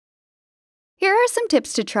Here are some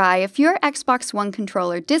tips to try if your Xbox One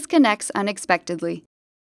controller disconnects unexpectedly.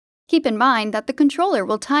 Keep in mind that the controller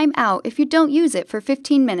will time out if you don't use it for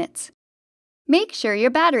 15 minutes. Make sure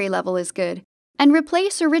your battery level is good, and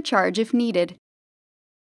replace or recharge if needed.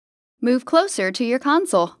 Move closer to your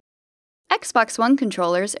console. Xbox One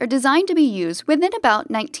controllers are designed to be used within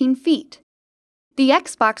about 19 feet. The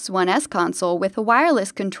Xbox One S console with a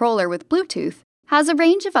wireless controller with Bluetooth has a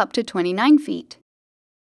range of up to 29 feet.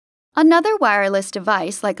 Another wireless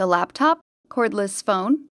device like a laptop, cordless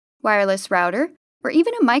phone, wireless router, or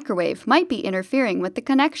even a microwave might be interfering with the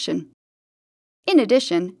connection. In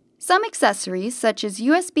addition, some accessories such as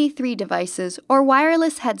USB 3 devices or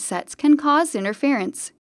wireless headsets can cause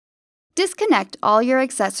interference. Disconnect all your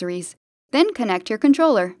accessories, then connect your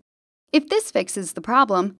controller. If this fixes the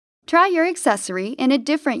problem, try your accessory in a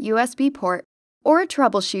different USB port or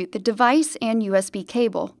troubleshoot the device and USB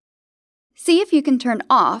cable. See if you can turn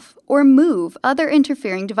off or move other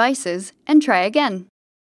interfering devices and try again.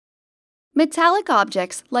 Metallic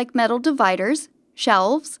objects like metal dividers,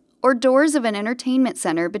 shelves, or doors of an entertainment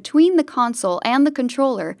center between the console and the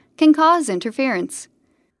controller can cause interference.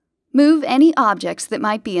 Move any objects that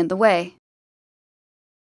might be in the way.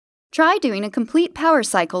 Try doing a complete power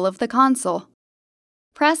cycle of the console.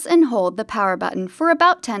 Press and hold the power button for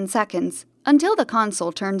about 10 seconds until the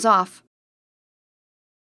console turns off.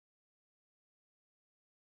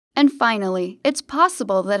 And finally, it's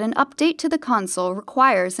possible that an update to the console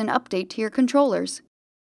requires an update to your controllers.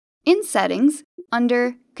 In Settings,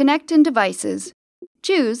 under Connect and Devices,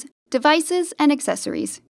 choose Devices and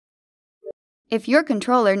Accessories. If your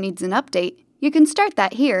controller needs an update, you can start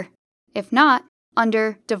that here. If not,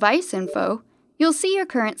 under Device Info, you'll see your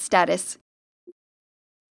current status.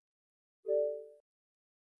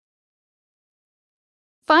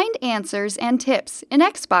 Find answers and tips in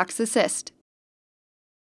Xbox Assist.